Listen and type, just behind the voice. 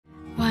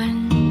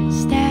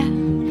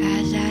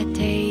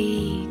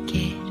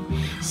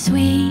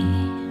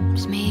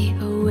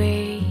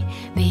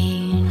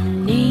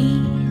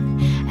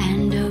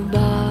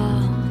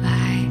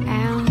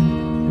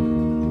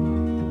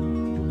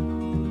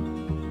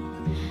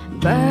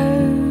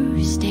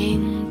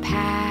bursting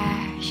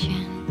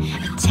passion,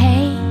 a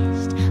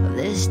taste of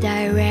this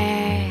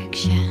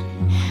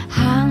direction,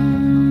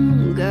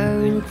 hunger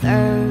and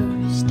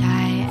thirst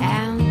I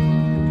am.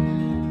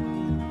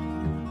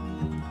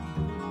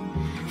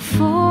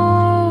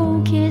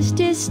 Focus,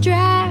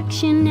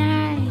 distraction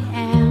I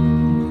am.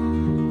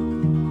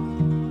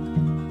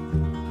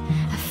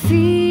 I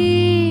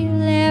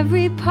feel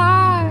every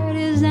part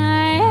as I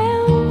am.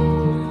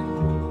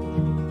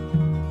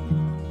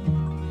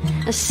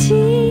 A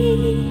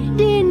seed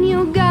in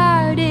your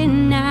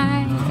garden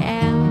I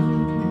am.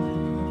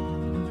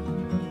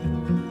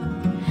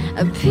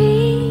 A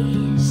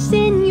piece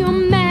in your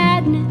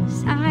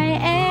madness I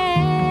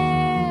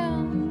am.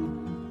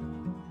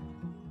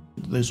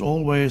 There's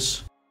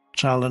always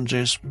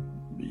challenges.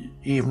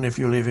 Even if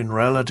you live in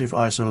relative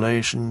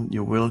isolation,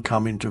 you will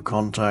come into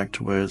contact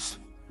with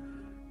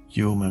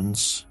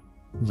humans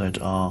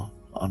that are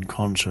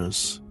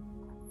unconscious.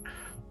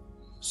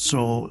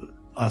 So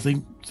I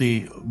think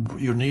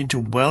you need to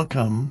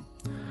welcome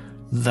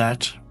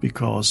that,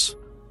 because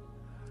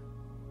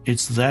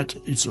it's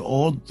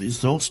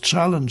those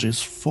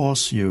challenges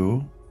force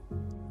you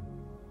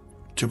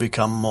to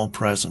become more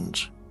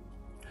present.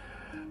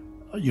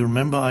 You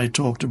remember I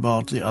talked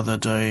about the other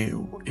day,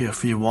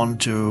 if you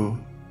want to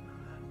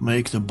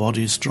make the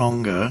body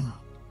stronger,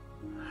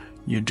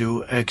 you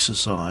do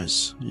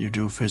exercise, you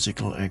do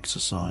physical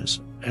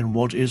exercise. And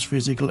what is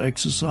physical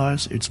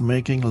exercise? It's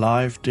making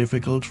life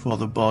difficult for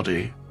the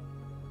body.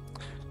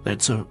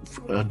 That's a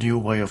new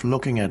way of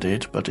looking at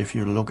it, but if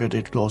you look at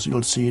it close,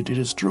 you'll see it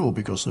is true,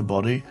 because the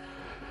body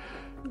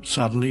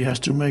suddenly has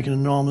to make an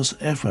enormous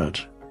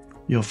effort.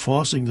 You're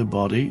forcing the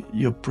body,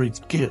 you're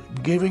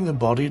giving the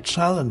body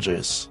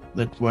challenges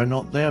that were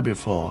not there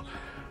before.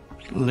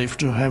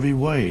 Lift a heavy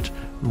weight,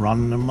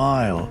 run a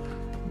mile,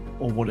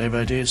 or whatever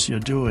it is you're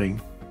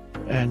doing.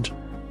 And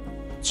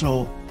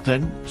so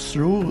then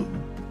through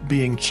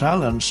being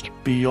challenged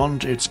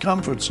beyond its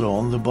comfort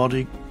zone, the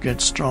body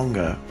gets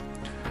stronger.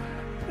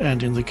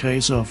 And in the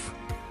case of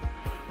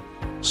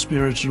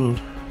spiritual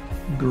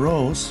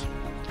growth,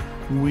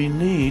 we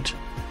need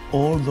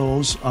all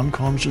those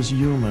unconscious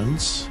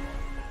humans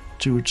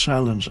to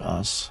challenge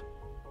us.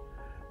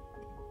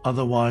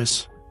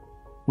 Otherwise,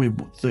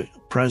 the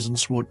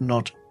presence would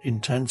not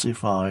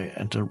intensify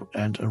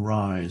and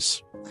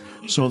arise.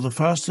 So the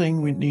first thing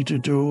we need to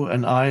do,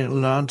 and I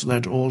learned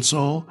that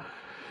also,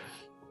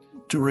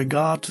 to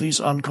regard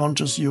these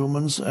unconscious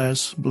humans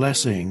as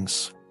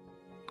blessings.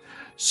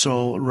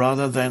 So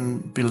rather than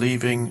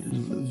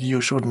believing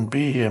you shouldn't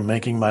be here,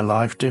 making my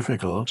life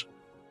difficult,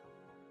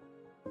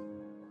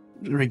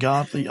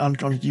 regard the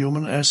unconscious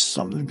human as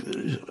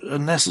a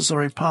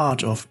necessary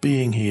part of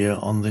being here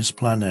on this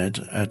planet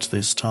at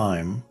this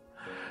time.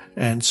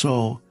 And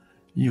so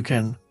you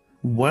can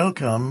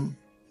welcome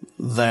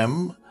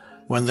them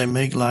when they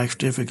make life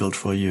difficult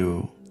for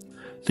you.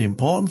 The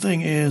important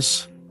thing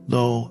is,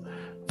 though,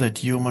 that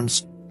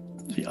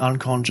the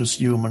unconscious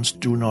humans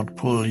do not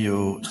pull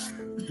you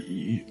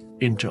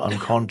into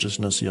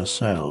unconsciousness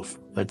yourself.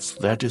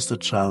 That is the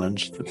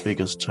challenge, the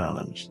biggest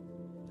challenge.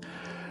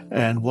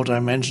 And what I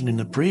mentioned in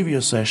the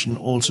previous session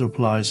also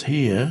applies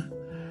here.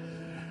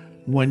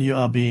 When you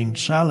are being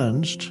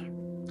challenged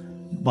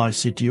by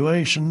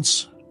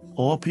situations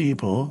or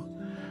people,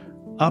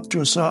 up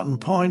to a certain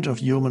point of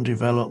human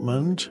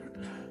development,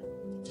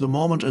 the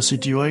moment a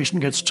situation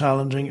gets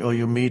challenging or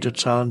you meet a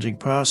challenging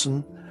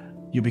person,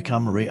 you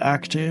become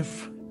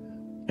reactive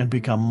and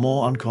become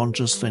more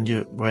unconscious than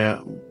you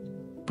were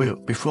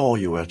before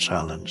you were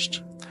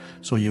challenged.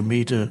 So you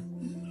meet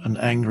an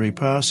angry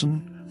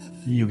person,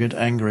 you get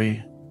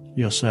angry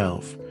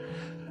yourself.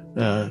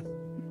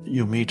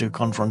 You meet a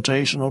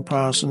confrontational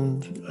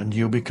person and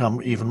you become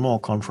even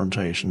more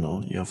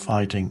confrontational. You're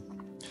fighting.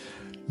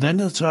 Then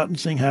a certain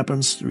thing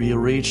happens, you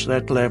reach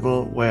that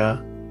level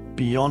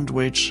beyond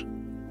which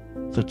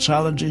the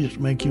challenges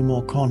make you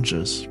more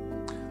conscious.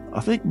 I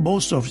think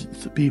most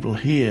of the people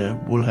here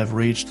will have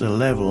reached the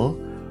level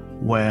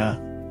where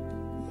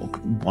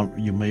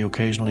you may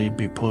occasionally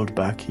be pulled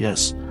back,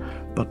 yes,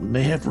 but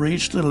they have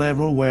reached the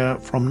level where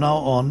from now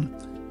on,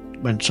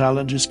 when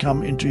challenges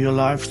come into your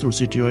life through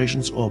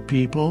situations or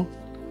people,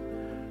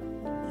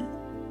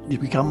 you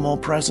become more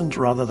present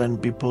rather than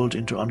be pulled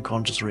into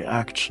unconscious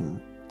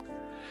reaction.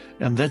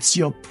 And that's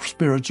your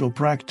spiritual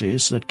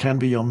practice. That can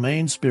be your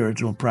main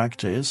spiritual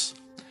practice.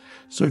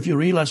 So if you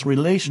realize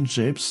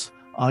relationships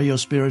are your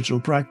spiritual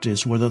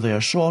practice, whether they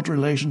are short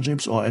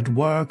relationships or at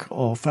work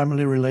or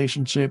family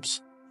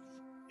relationships,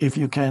 if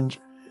you can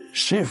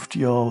shift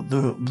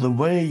the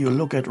way you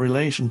look at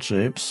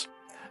relationships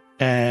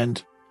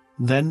and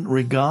then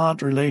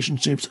regard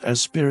relationships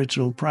as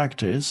spiritual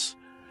practice,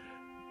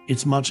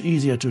 it's much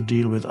easier to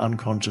deal with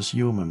unconscious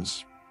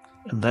humans.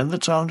 And then the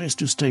challenge is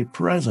to stay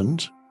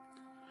present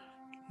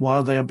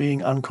while they are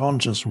being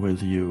unconscious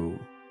with you.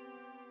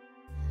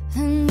 A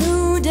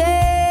new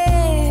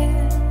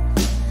day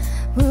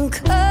will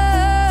come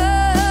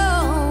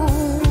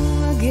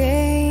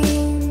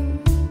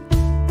again.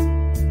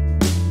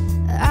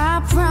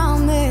 I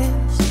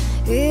promise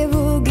it will.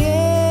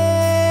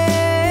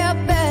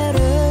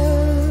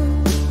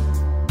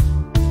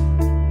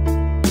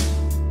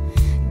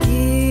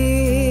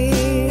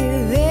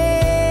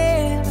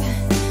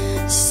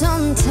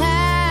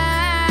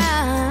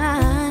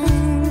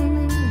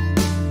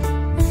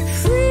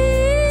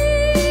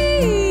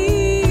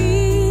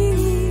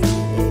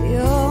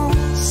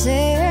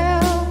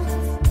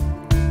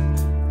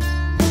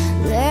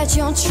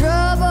 don't trust